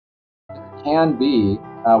can be,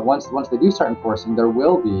 once they do start enforcing, there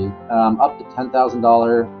will be up to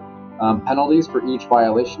 $10,000 penalties for each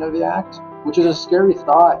violation of the act, which is a scary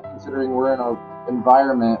thought considering we're in an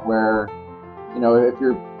environment where, if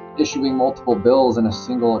you're issuing multiple bills in a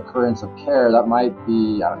single occurrence of care, that might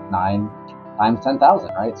be 9 times 10,000,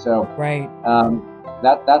 right? So Right.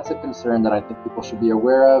 that's a concern that I think people should be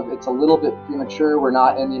aware of. It's a little bit premature. We're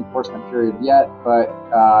not in the enforcement period yet, but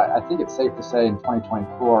I think it's safe to say in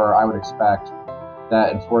 2024, I would expect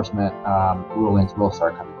that enforcement rulings will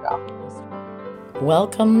start coming down.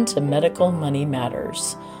 Welcome to Medical Money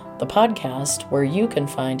Matters, the podcast where you can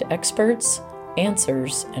find experts,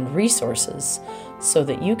 answers, and resources so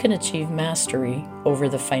that you can achieve mastery over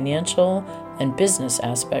the financial and business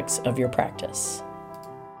aspects of your practice.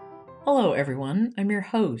 Hello, everyone. I'm your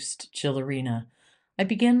host, Jill Arena. I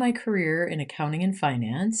began my career in accounting and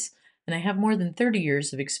finance, and I have more than 30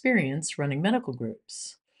 years of experience running medical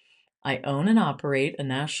groups. I own and operate a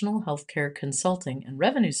national healthcare consulting and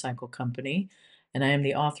revenue cycle company, and I am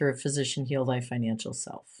the author of Physician Heal Thy Financial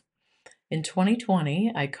Self. In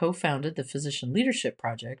 2020, I co-founded the Physician Leadership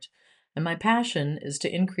Project, and my passion is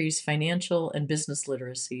to increase financial and business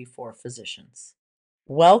literacy for physicians.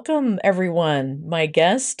 Welcome, everyone. My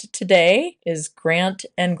guest today is Grant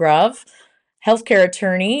Engrove, healthcare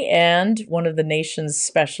attorney and one of the nation's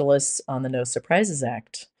specialists on the No Surprises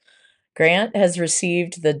Act. Grant has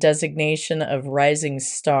received the designation of Rising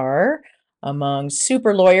Star among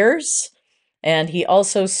super lawyers, and he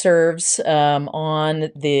also serves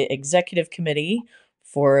on the executive committee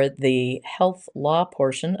for the health law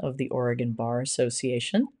portion of the Oregon Bar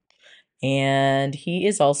Association. And he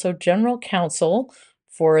is also general counsel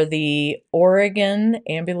for the Oregon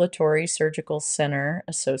Ambulatory Surgical Center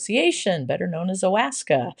Association, better known as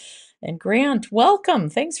OASCA. And Grant, welcome.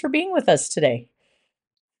 Thanks for being with us today.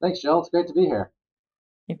 Thanks, Jill. It's great to be here.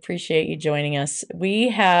 I appreciate you joining us. We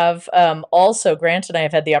have also, Grant and I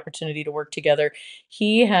have had the opportunity to work together.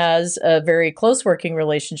 He has a very close working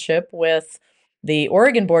relationship with the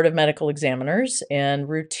Oregon Board of Medical Examiners and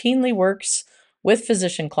routinely works with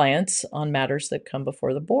physician clients on matters that come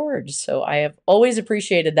before the board. So I have always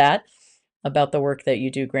appreciated that about the work that you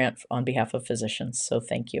do, Grant, on behalf of physicians. So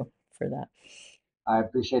thank you for that. I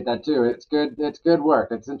appreciate that too. It's good. It's good work.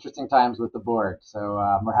 It's interesting times with the board,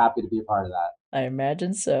 so we're happy to be a part of that. I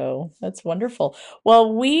imagine so. That's wonderful.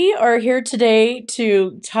 Well, we are here today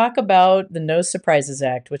to talk about the No Surprises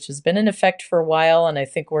Act, which has been in effect for a while. And I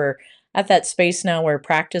think we're at that space now where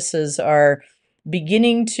practices are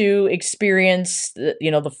beginning to experience,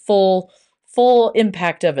 the full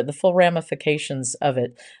impact of it, the full ramifications of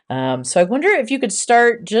it. So I wonder if you could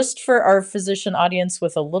start just for our physician audience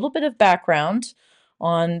with a little bit of background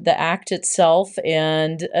on the act itself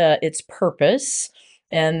and its purpose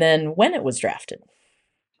and then when it was drafted.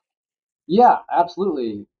 Yeah,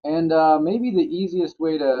 absolutely. And maybe the easiest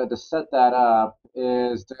way to set that up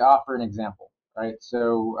is to offer an example, right?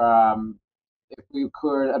 So if we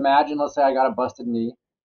could imagine, let's say I got a busted knee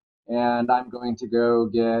and I'm going to go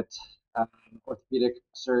get an orthopedic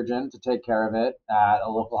surgeon to take care of it at a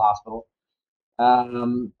local hospital.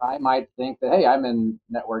 I might think that, hey, I'm in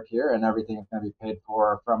network here and everything is going to be paid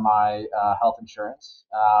for from my health insurance.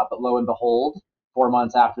 But lo and behold, 4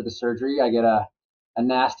 months after the surgery, I get a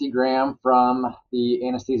nasty gram from the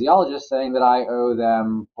anesthesiologist saying that I owe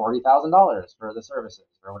them $40,000 for the services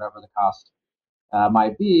or whatever the cost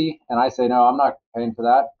might be. And I say, no, I'm not paying for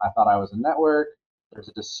that. I thought I was in network. There's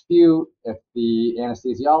a dispute. If the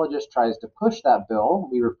anesthesiologist tries to push that bill,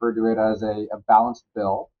 we refer to it as a balanced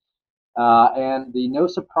bill. And the No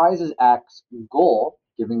Surprises Act's goal,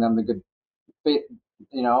 giving them the good faith,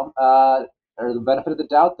 or the benefit of the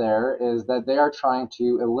doubt there, is that they are trying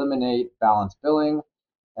to eliminate balance billing,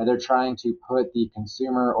 and they're trying to put the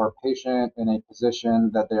consumer or patient in a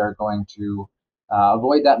position that they are going to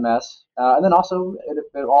avoid that mess. And then also, if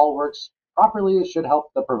it all works properly, it should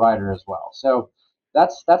help the provider as well. So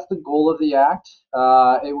that's the goal of the act.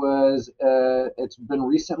 It's been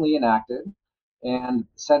recently enacted. And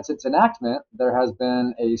since its enactment, there has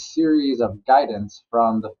been a series of guidance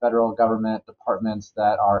from the federal government departments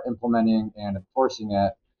that are implementing and enforcing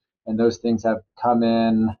it. And those things have come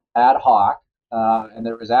in ad hoc. And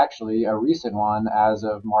there was actually a recent one as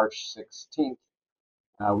of March 16th,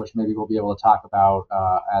 which maybe we'll be able to talk about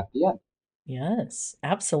at the end. Yes,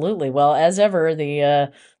 absolutely. Well, as ever,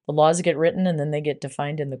 the laws get written and then they get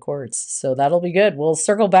defined in the courts. So that'll be good. We'll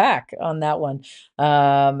circle back on that one.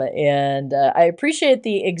 And I appreciate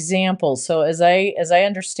the example. So as I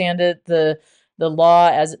understand it, the the law,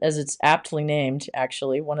 as it's aptly named,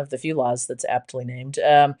 actually, one of the few laws that's aptly named,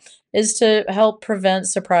 is to help prevent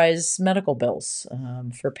surprise medical bills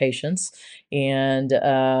for patients and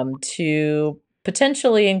to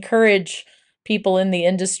potentially encourage people in the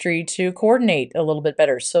industry to coordinate a little bit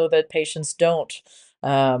better so that patients don't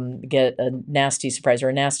get a nasty surprise or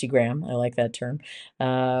a nasty gram. I like that term.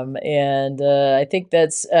 And I think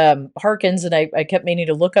that's harkens, and I kept meaning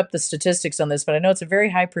to look up the statistics on this, but I know it's a very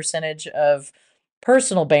high percentage of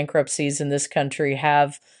personal bankruptcies in this country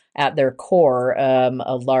have at their core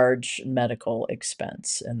a large medical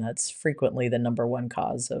expense. And that's frequently the number one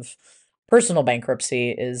cause of personal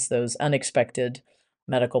bankruptcy is those unexpected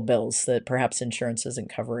medical bills that perhaps insurance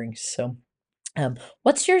isn't covering. So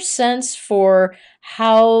what's your sense for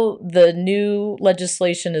how the new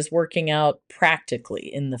legislation is working out practically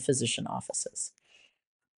in the physician offices?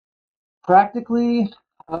 Practically,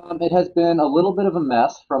 it has been a little bit of a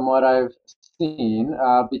mess from what I've seen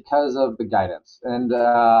because of the guidance, and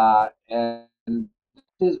it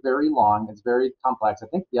is very long. It's very complex. I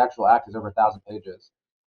think the actual act is over 1,000 pages,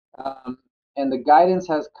 um, and the guidance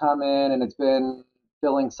has come in and it's been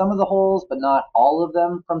filling some of the holes, but not all of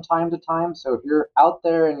them from time to time. So if you're out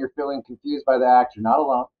there and you're feeling confused by the act, you're not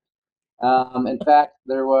alone. In fact,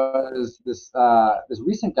 there was this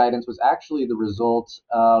recent guidance was actually the result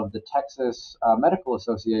of the Texas Medical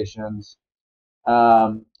Association's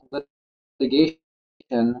um, litigation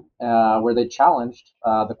where they challenged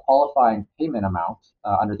the qualifying payment amount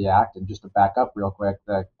under the act. And just to back up real quick,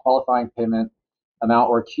 the qualifying payment amount,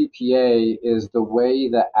 or QPA, is the way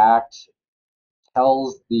the act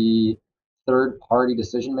tells the third party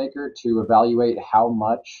decision maker to evaluate how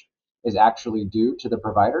much is actually due to the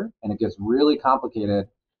provider. And it gets really complicated.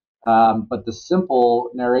 But the simple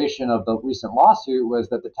narration of the recent lawsuit was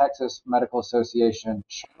that the Texas Medical Association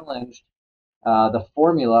challenged the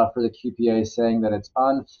formula for the QPA, saying that it's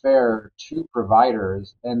unfair to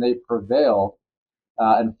providers, and they prevailed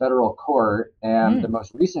in federal court. And the Mm,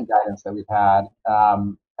 most recent guidance that we've had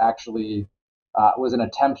actually was an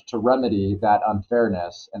attempt to remedy that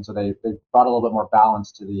unfairness. And so they brought a little bit more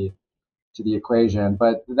balance to the equation.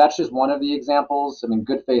 But that's just one of the examples. I mean,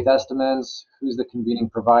 good faith estimates, who's the convening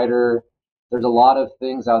provider. There's a lot of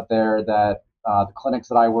things out there that the clinics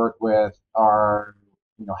that I work with are,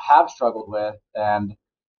 have struggled with. And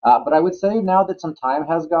but I would say now that some time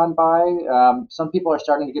has gone by, some people are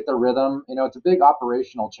starting to get their rhythm. It's a big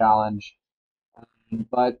operational challenge,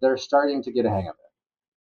 but they're starting to get a hang of it.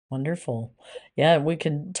 wonderful. Yeah, we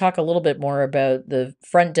can talk a little bit more about the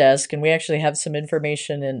front desk, and we actually have some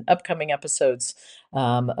information in upcoming episodes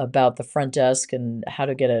about the front desk and how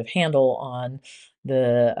to get a handle on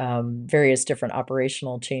the various different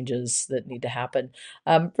operational changes that need to happen.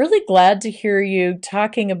 I'm really glad to hear you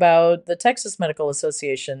talking about the Texas Medical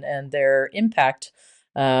Association and their impact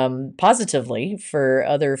positively for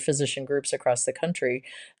other physician groups across the country.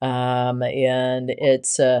 And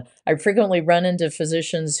it's I frequently run into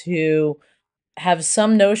physicians who have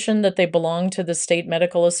some notion that they belong to the state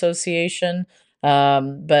medical association,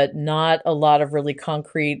 but not a lot of really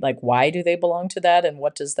concrete, like, why do they belong to that and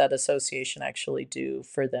what does that association actually do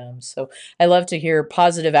for them? So I love to hear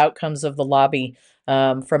positive outcomes of the lobby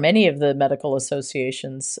from any of the medical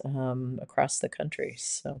associations across the country.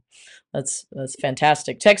 So that's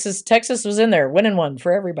fantastic. Texas was in there, winning one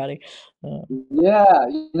for everybody. Uh, Yeah,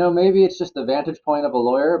 maybe it's just the vantage point of a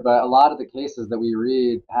lawyer, but a lot of the cases that we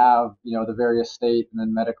read have, the various state and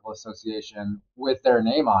then medical association with their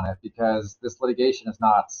name on it, because this litigation is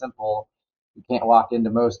not simple. You can't walk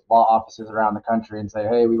into most law offices around the country and say,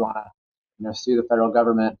 "Hey, we want to, sue the federal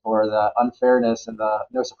government for the unfairness and the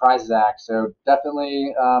No Surprises Act." So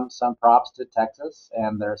definitely some props to Texas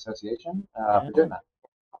and their association for yeah, doing that.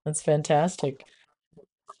 that's fantastic.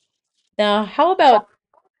 Now, how about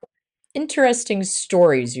interesting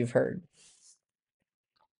stories you've heard?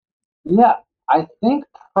 Yeah, I think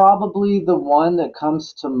probably the one that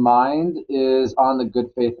comes to mind is on the good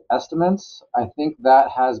faith estimates. I think that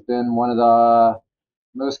has been one of the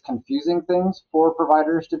most confusing things for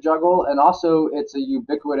providers to juggle. And also, it's a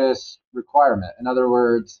ubiquitous requirement. In other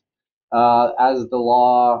words, as the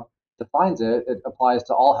law defines it, it applies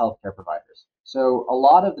to all healthcare providers. So a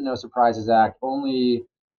lot of the No Surprises Act only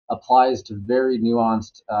applies to very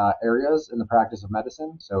nuanced areas in the practice of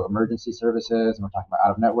medicine. So emergency services, and we're talking about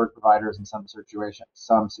out-of-network providers in some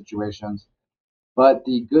situations. But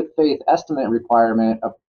the good faith estimate requirement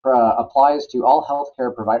applies to all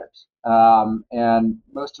healthcare providers. And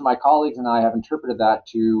most of my colleagues and I have interpreted that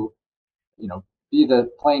to, be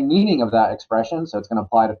the plain meaning of that expression. So it's going to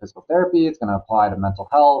apply to physical therapy, it's going to apply to mental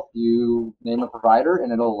health. You name a provider,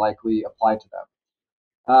 and it'll likely apply to them.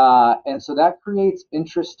 And so that creates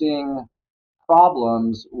interesting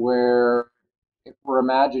problems where if we're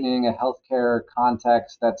imagining a healthcare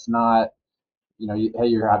context that's not, hey,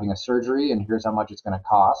 you're having a surgery and here's how much it's going to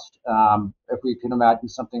cost. If we can imagine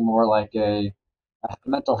something more like a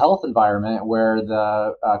mental health environment where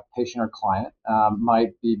the patient or client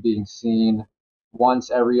might be being seen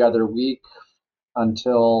once every other week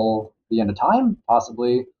until the end of time,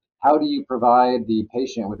 possibly, how do you provide the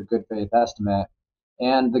patient with a good faith estimate?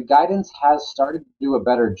 And the guidance has started to do a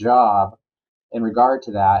better job in regard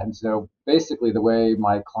to that. And so basically, the way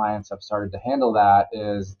my clients have started to handle that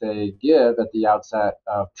is they give at the outset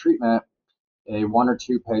of treatment a 1 or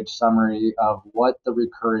 2 page summary of what the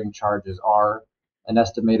recurring charges are, an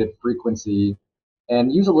estimated frequency,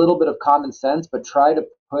 and use a little bit of common sense, but try to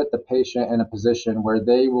put the patient in a position where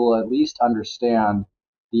they will at least understand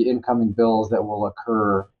the incoming bills that will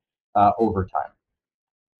occur over time.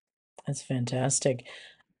 That's fantastic.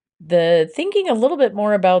 The thinking a little bit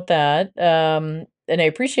more about that, and I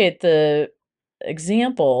appreciate the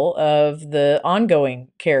example of the ongoing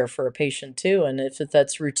care for a patient too, and if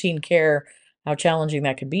that's routine care, how challenging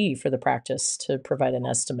that could be for the practice to provide an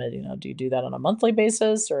estimate. Do you do that on a monthly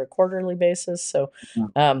basis or a quarterly basis? So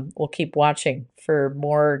we'll keep watching for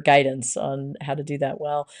more guidance on how to do that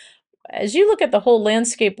well. As you look at the whole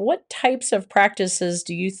landscape, what types of practices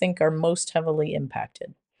do you think are most heavily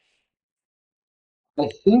impacted? I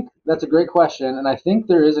think that's a great question, and I think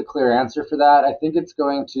there is a clear answer for that. I think it's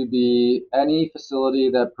going to be any facility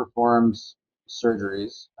that performs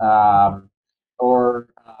surgeries or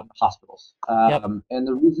hospitals. Yep. And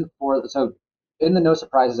the reason for so in the No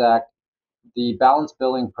Surprises Act, the balance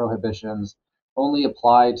billing prohibitions only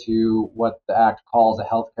apply to what the Act calls a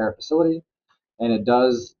healthcare facility, and it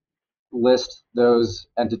does list those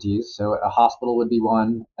entities. So a hospital would be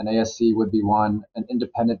one, an ASC would be one, an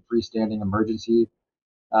independent freestanding emergency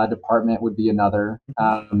department would be another.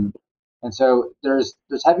 Mhm. And so there's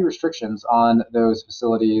heavy restrictions on those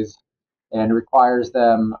facilities and requires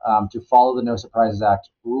them to follow the No Surprises Act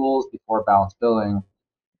rules before balance billing.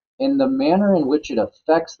 In the manner in which it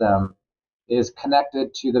affects them is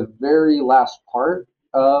connected to the very last part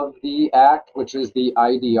of the act, which is the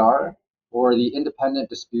IDR, or the Independent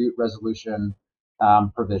Dispute Resolution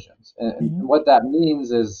provisions. And Mhm. what that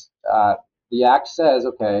means is the act says,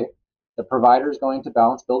 okay, the provider is going to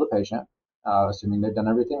balance bill the patient, assuming they've done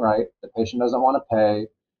everything right. The patient doesn't want to pay.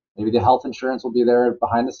 Maybe the health insurance will be there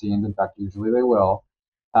behind the scenes. In fact, usually they will.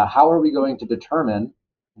 How are we going to determine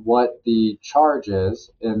what the charge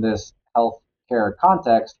is in this health care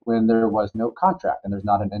context when there was no contract and there's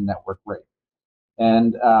not an in-network rate?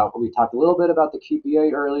 And we talked a little bit about the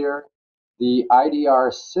QPA earlier. The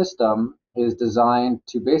IDR system is designed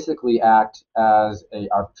to basically act as a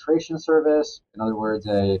arbitration service, in other words,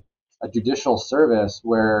 a judicial service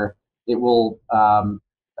where it will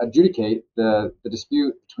adjudicate the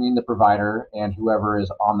dispute between the provider and whoever is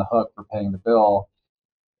on the hook for paying the bill.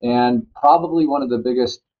 And probably one of the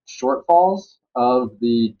biggest shortfalls of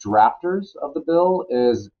the drafters of the bill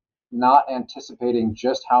is not anticipating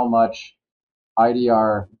just how much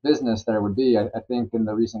IDR business there would be. I think in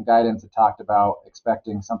the recent guidance, it talked about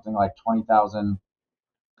expecting something like 20,000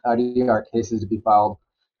 IDR cases to be filed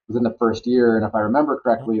within the first year. And if I remember Oh,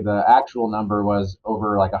 correctly, the actual number was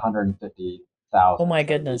over like oh 150,000. my So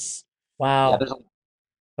goodness. yeah, Wow. there's a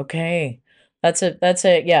Okay. That's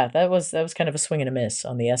a yeah, that was kind of a swing and a miss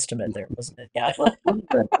on the estimate there, wasn't it? Yeah. little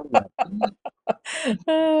bit, a little bit.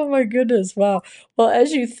 Oh my goodness. Wow. Well,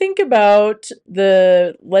 as you think about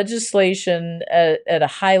the legislation at a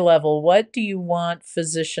high level, what do you want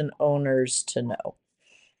physician owners to know?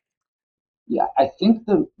 Yeah, I think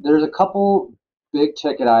there's a couple big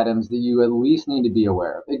ticket items that you at least need to be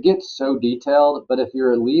aware of. It gets so detailed, but if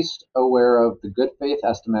you're at least aware of the good faith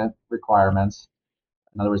estimate requirements,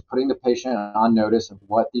 in other words, putting the patient on notice of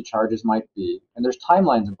what the charges might be, and there's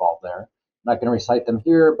timelines involved there. I'm not going to recite them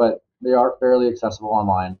here, but they are fairly accessible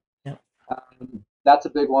online. Yeah. That's a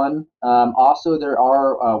big one. Also, there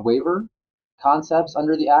are waiver concepts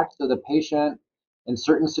under the Act, so the patient in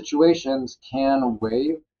certain situations can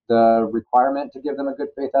waive the requirement to give them a good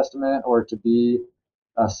faith estimate or to be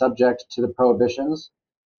subject to the prohibitions,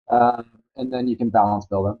 and then you can balance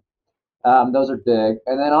bill them. Those are big.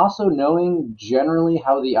 And then also knowing generally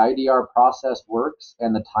how the IDR process works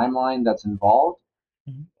and the timeline that's involved.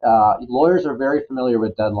 Mhm. Lawyers are very familiar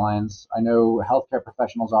with deadlines. I know healthcare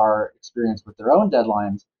professionals are experienced with their own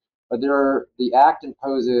deadlines, but the act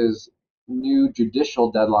imposes new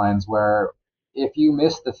judicial deadlines where if you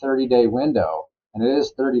miss the 30-day window, and it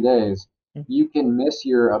is 30 days, Mhm. you can miss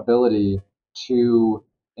your ability to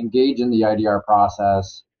engage in the IDR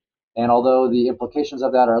process And although the implications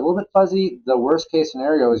of that are a little bit fuzzy, the worst case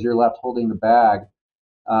scenario is you're left holding the bag,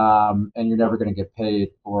 and you're never going to get paid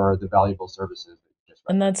for the valuable services that you just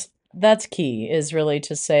And rendered. that's key, is really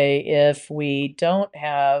to say if we don't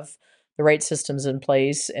have the right systems in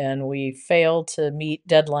place and we fail to meet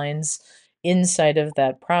deadlines inside of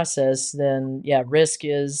that process, then yeah, risk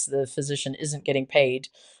is the physician isn't getting paid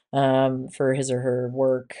for his or her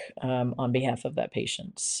work on behalf of that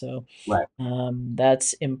patient. So Right.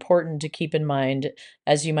 that's important to keep in mind.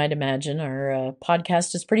 As you might imagine, our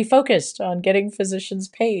podcast is pretty focused on getting physicians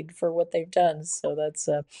paid for what they've done. So that's,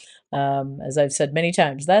 as I've said many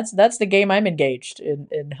times, that's the game I'm engaged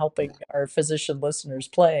in helping our physician listeners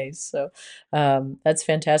play. So that's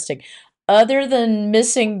fantastic. Other than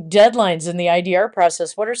missing deadlines in the IDR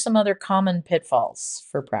process, what are some other common pitfalls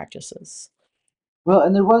for practices? Well,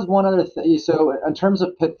 and there was one other thing. So, in terms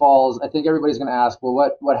of pitfalls, I think everybody's going to ask,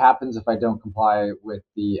 well, what happens if I don't comply with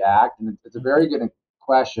the act? And it's a very good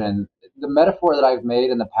question. The metaphor that I've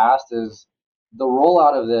made in the past is the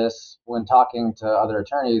rollout of this when talking to other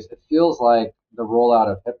attorneys. It feels like the rollout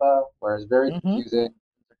of HIPAA, where it's very Mm-hmm. confusing.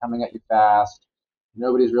 They're coming at you fast.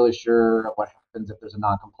 Nobody's really sure what happens if there's a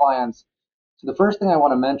non-compliance. So the first thing I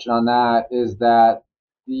want to mention on that is that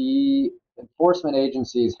the enforcement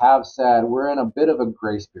agencies have said we're in a bit of a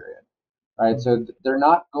grace period, right? Mm-hmm. So they're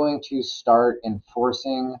not going to start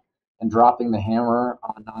enforcing and dropping the hammer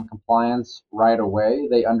on noncompliance right away.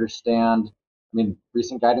 They understand. I mean,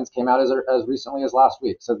 recent guidance came out as recently as last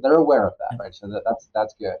week, so they're aware of that, right? So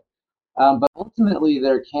that's good. But ultimately,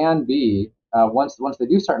 there can be once they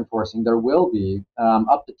do start enforcing, there will be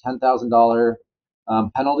up to $10,000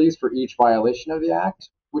 penalties for each violation of the act,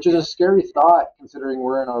 which is a Yeah. scary thought considering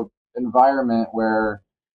we're in an environment where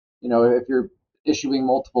if you're issuing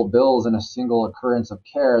multiple bills in a single occurrence of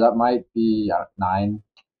care, that might be 9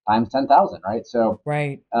 times 10,000, right? So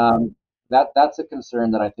Right. that's a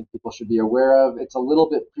concern that I think people should be aware of. It's a little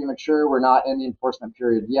bit premature. We're not in the enforcement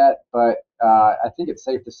period yet, but I think it's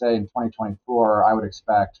safe to say in 2024, I would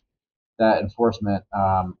expect that enforcement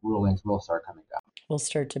rulings will start coming down. We'll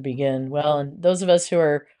start to begin. Well, and those of us who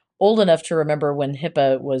are old enough to remember when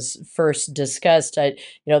HIPAA was first discussed,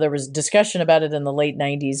 there was discussion about it in the late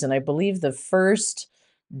 90s, and I believe the first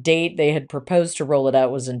date they had proposed to roll it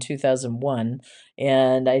out was in 2001.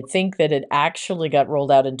 And I think that it actually got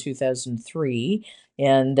rolled out in 2003.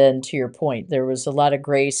 And then to your point, there was a lot of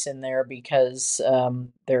grace in there because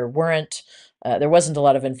there wasn't a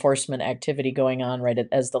lot of enforcement activity going on right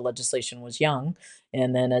as the legislation was young,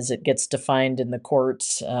 and then as it gets defined in the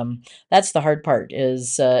courts, that's the hard part.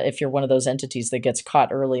 Is if you're one of those entities that gets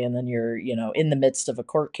caught early, and then you're in the midst of a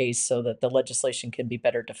court case, so that the legislation can be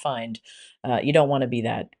better defined. You don't want to be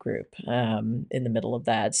that group in the middle of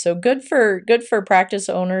that. So good for practice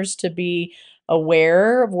owners to be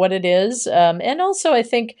aware of what it is, and also I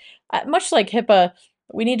think much like HIPAA,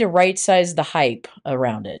 we need to right size the hype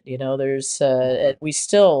around it. There's we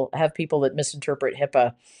still have people that misinterpret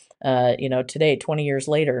HIPAA. Today, 20 years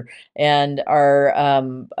later, and are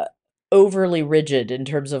overly rigid in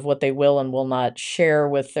terms of what they will and will not share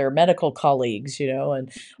with their medical colleagues,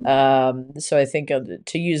 and so I think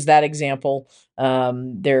to use that example,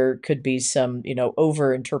 there could be some,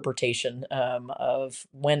 over interpretation of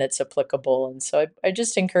when it's applicable. And so I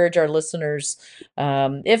just encourage our listeners,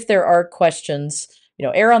 if there are questions,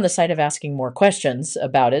 err on the side of asking more questions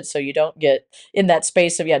about it so you don't get in that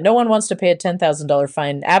space of, yeah, no one wants to pay a $10,000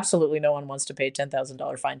 fine. Absolutely no one wants to pay a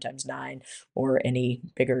 $10,000 fine times nine or any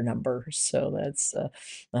bigger number. So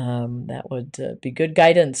that would be good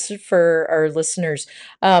guidance for our listeners.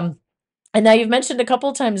 And now you've mentioned a couple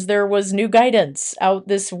of times there was new guidance out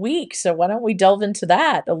this week. So why don't we delve into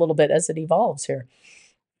that a little bit as it evolves here?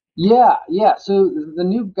 Yeah, yeah. So the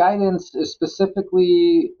new guidance is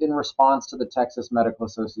specifically in response to the Texas Medical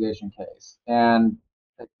Association case. And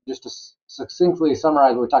just to succinctly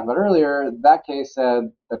summarize what we talked about earlier, that case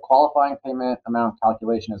said the qualifying payment amount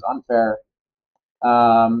calculation is unfair.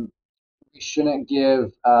 Um, we shouldn't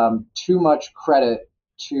give too much credit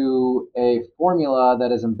to a formula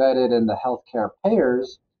that is embedded in the healthcare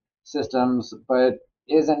payers systems, but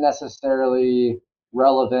isn't necessarily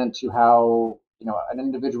relevant to how an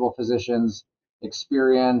individual physician's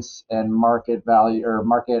experience and market value or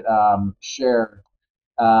market share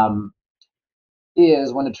um,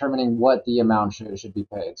 is when determining what the amount should be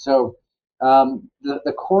paid. So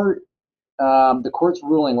the court's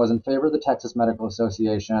ruling was in favor of the Texas Medical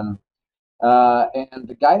Association. And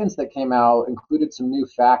the guidance that came out included some new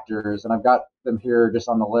factors, and I've got them here just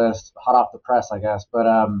on the list, hot off the press, I guess.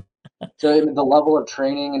 But so the level of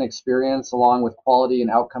training and experience, along with quality and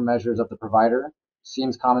outcome measures of the provider,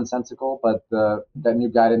 seems commonsensical, but that new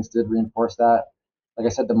guidance did reinforce that. Like I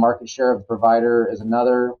said, the market share of the provider is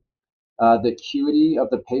another. The acuity of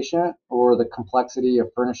the patient or the complexity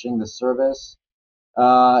of furnishing the service,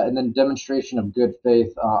 and then demonstration of good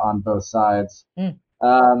faith on both sides. Mm.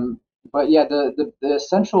 Um, but yeah, the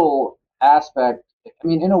essential aspect, I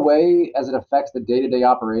mean, in a way, as it affects the day-to-day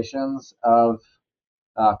operations of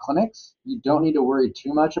clinics, you don't need to worry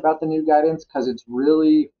too much about the new guidance because it's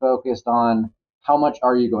really focused on how much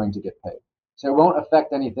are you going to get paid. So it won't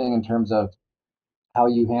affect anything in terms of how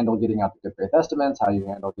you handle getting out the good faith estimates, how you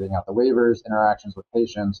handle getting out the waivers, interactions with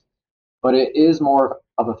patients. But it is more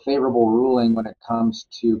of a favorable ruling when it comes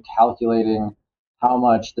to calculating how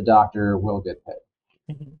much the doctor will get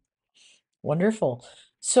paid. Mhm. Wonderful.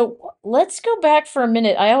 So let's go back for a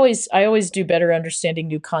minute. I always do better understanding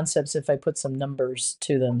new concepts if I put some numbers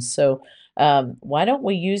to them. So why don't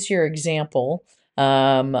we use your example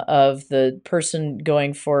of the person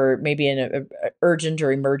going for maybe an urgent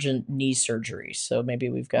or emergent knee surgery? So maybe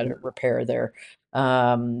we've got a repair there.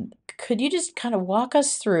 Could you just kind of walk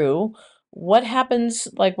us through what happens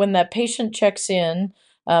like when that patient checks in,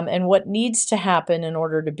 and what needs to happen in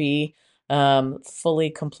order to be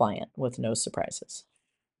fully compliant with no surprises?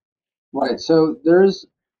 Right. So there's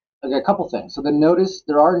okay, a couple things. So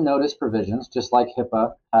there are notice provisions, just like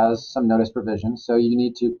HIPAA has some notice provisions. So you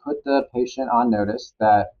need to put the patient on notice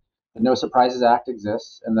that the No Surprises Act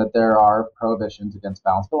exists and that there are prohibitions against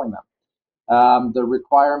balance billing them. The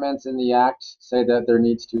requirements in the act say that there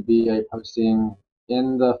needs to be a posting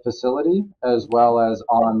in the facility as well as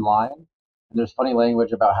online. And there's funny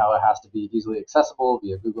language about how it has to be easily accessible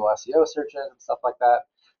via Google SEO searches and stuff like that.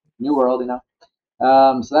 New world, you know.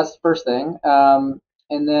 So that's the first thing.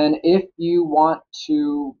 And then if you want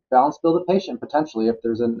to balance bill the patient, potentially, if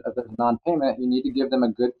there's a non-payment, you need to give them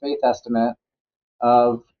a good faith estimate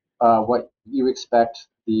of what you expect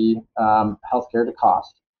the healthcare to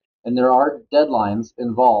cost. And there are deadlines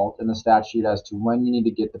involved in the statute as to when you need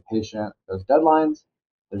to get the patient those deadlines.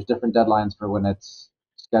 There's different deadlines for when it's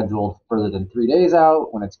scheduled further than 3 days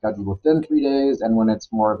out, when it's scheduled within 3 days, and when it's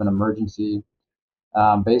more of an emergency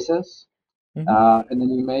basis. Hmm. And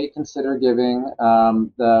then you may consider giving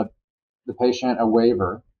the patient a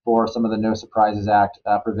waiver for some of the No Surprises Act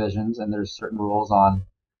provisions. And there's certain rules on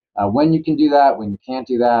when you can do that, when you can't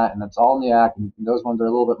do that, and that's all in the act. And those ones are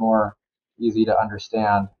a little bit more easy to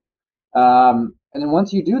understand. And then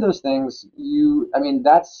once you do those things, I mean,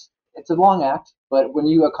 it's a long act, but when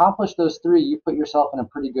you accomplish those three, you put yourself in a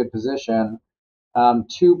pretty good position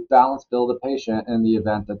to balance bill the patient in the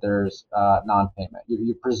event that there's non-payment.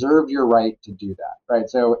 You preserved your right to do that, right?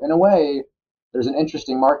 So in a way, there's an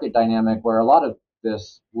interesting market dynamic where a lot of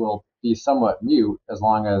this will be somewhat mute as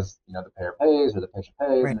long as the payer pays or the patient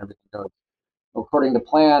pays Right. and everything goes according to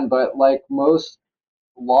plan. But like most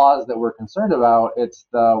laws that we're concerned about, it's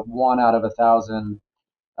the one out of 1,000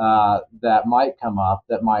 that might come up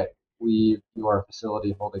that might leave your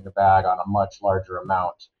facility holding the bag on a much larger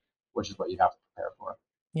amount, which is what you have to prepare for.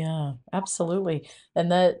 Yeah, absolutely.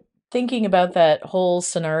 And that thinking about that whole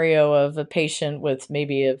scenario of a patient with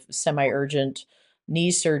maybe a semi-urgent knee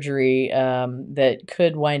surgery that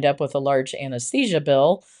could wind up with a large anesthesia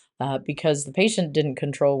bill because the patient didn't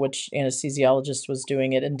control which anesthesiologist was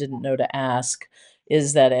doing it and didn't know to ask,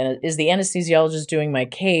 is the anesthesiologist doing my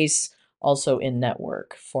case also in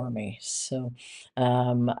network for me? So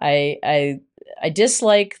I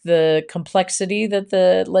dislike the complexity that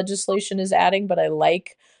the legislation is adding, but I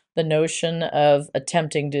like the notion of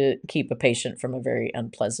attempting to keep a patient from a very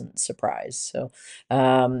unpleasant surprise. So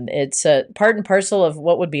it's a part and parcel of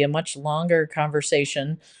what would be a much longer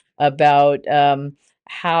conversation about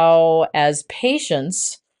how, as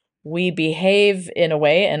patients, we behave in a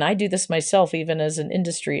way, and I do this myself, even as an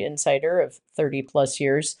industry insider of 30 plus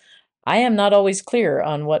years. I am not always clear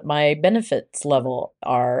on what my benefits level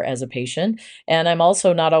are as a patient. And I'm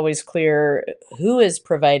also not always clear who is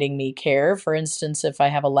providing me care. For instance, if I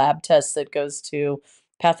have a lab test that goes to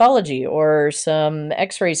pathology or some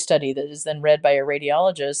x ray study that is then read by a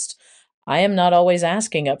radiologist, I am not always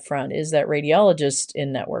asking up front, is that radiologist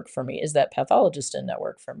in network for me? Is that pathologist in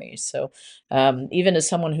network for me? So, even as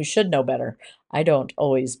someone who should know better, I don't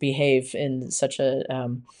always behave in such a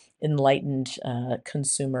enlightened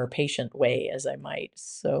consumer patient way as I might.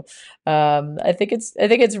 So, I think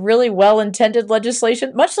it's really well intended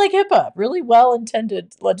legislation, much like HIPAA, really well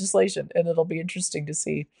intended legislation, and it'll be interesting to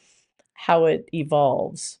see how it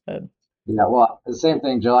evolves. Yeah, well, the same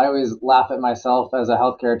thing, Jill. I always laugh at myself as a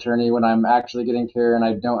healthcare attorney when I'm actually getting care and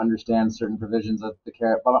I don't understand certain provisions of the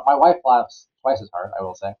care. But my wife laughs twice as hard, I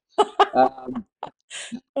will say. Um,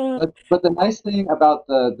 Uh, but the nice thing about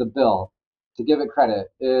the bill to give it credit,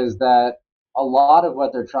 is that a lot of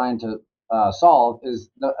what they're trying to solve is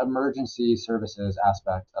the emergency services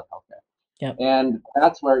aspect of healthcare. Yep. And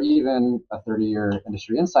that's where even a 30-year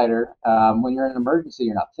industry insider, when you're in an emergency,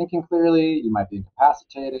 you're not thinking clearly, you might be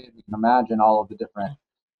incapacitated. You can imagine all of the different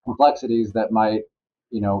complexities that might,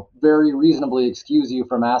 very reasonably excuse you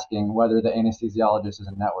from asking whether the anesthesiologist is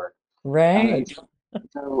in network. Right.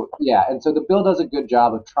 And so the bill does a good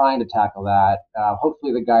job of trying to tackle that.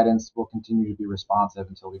 Hopefully, the guidance will continue to be responsive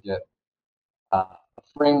until we get a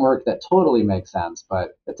framework that totally makes sense,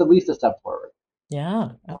 but it's at least a step forward.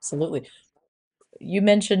 Yeah, absolutely. You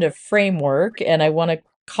mentioned a framework, and I want to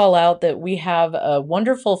call out that we have a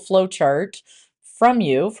wonderful flow chart from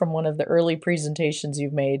you from one of the early presentations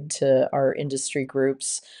you've made to our industry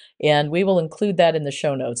groups, and we will include that in the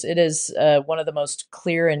show notes. It is one of the most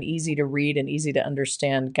clear and easy to read and easy to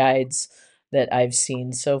understand guides that I've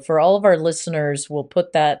seen. So for all of our listeners, we'll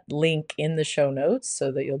put that link in the show notes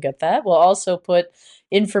so that you'll get that. We'll also put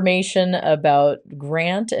information about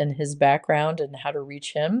Grant and his background and how to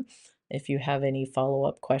reach him. If you have any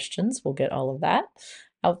follow-up questions, we'll get all of that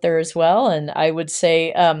out there as well. And I would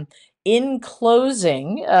say, in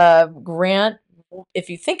closing, Grant, if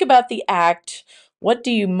you think about the act, what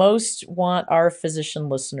do you most want our physician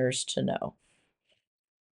listeners to know?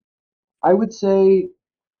 I would say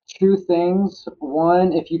two things.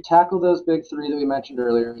 One, if you tackle those big three that we mentioned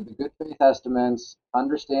earlier, the good faith estimates,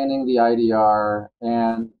 understanding the IDR,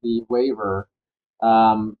 and the waiver,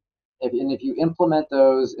 if you implement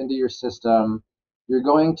those into your system, you're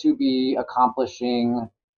going to be accomplishing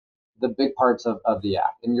the big parts of the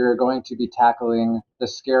act, and you're going to be tackling the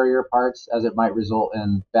scarier parts as it might result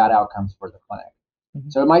in bad outcomes for the clinic.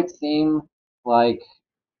 Mhm. So it might seem like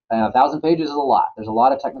 1,000 pages is a lot. There's a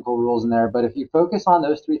lot of technical rules in there, but if you focus on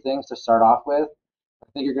those three things to start off with, I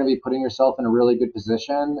think you're going to be putting yourself in a really good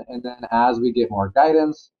position. And then as we get more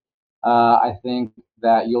guidance, I think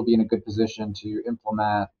that you'll be in a good position to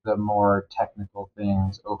implement the more technical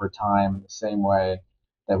things over time in the same way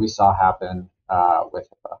that we saw happen with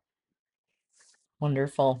HIPAA.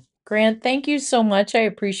 Wonderful. Grant, thank you so much. I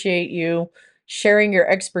appreciate you sharing your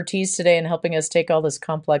expertise today and helping us take all this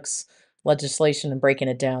complex legislation and breaking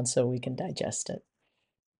it down so we can digest it.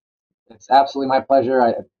 It's absolutely my pleasure.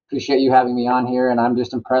 I appreciate you having me on here, and I'm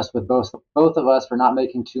just impressed with both of us for not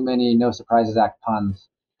making too many No Surprises Act puns.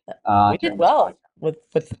 We did well with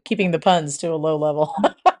keeping the puns to a low level.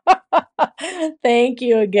 Thank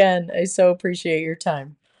you again. I so appreciate your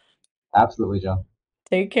time. Absolutely, Joe.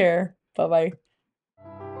 Take care. Bye-bye.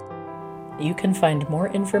 You can find more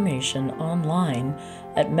information online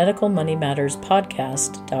at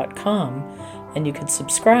medicalmoneymatterspodcast.com, and you can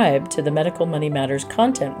subscribe to the Medical Money Matters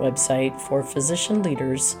content website for physician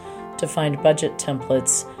leaders to find budget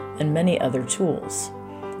templates and many other tools.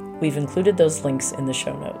 We've included those links in the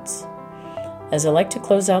show notes. As I like to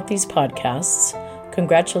close out these podcasts,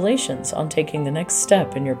 congratulations on taking the next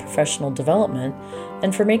step in your professional development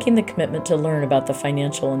and for making the commitment to learn about the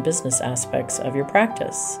financial and business aspects of your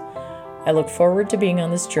practice. I look forward to being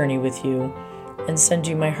on this journey with you and send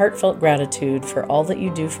you my heartfelt gratitude for all that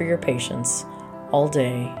you do for your patients all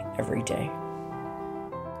day, every day.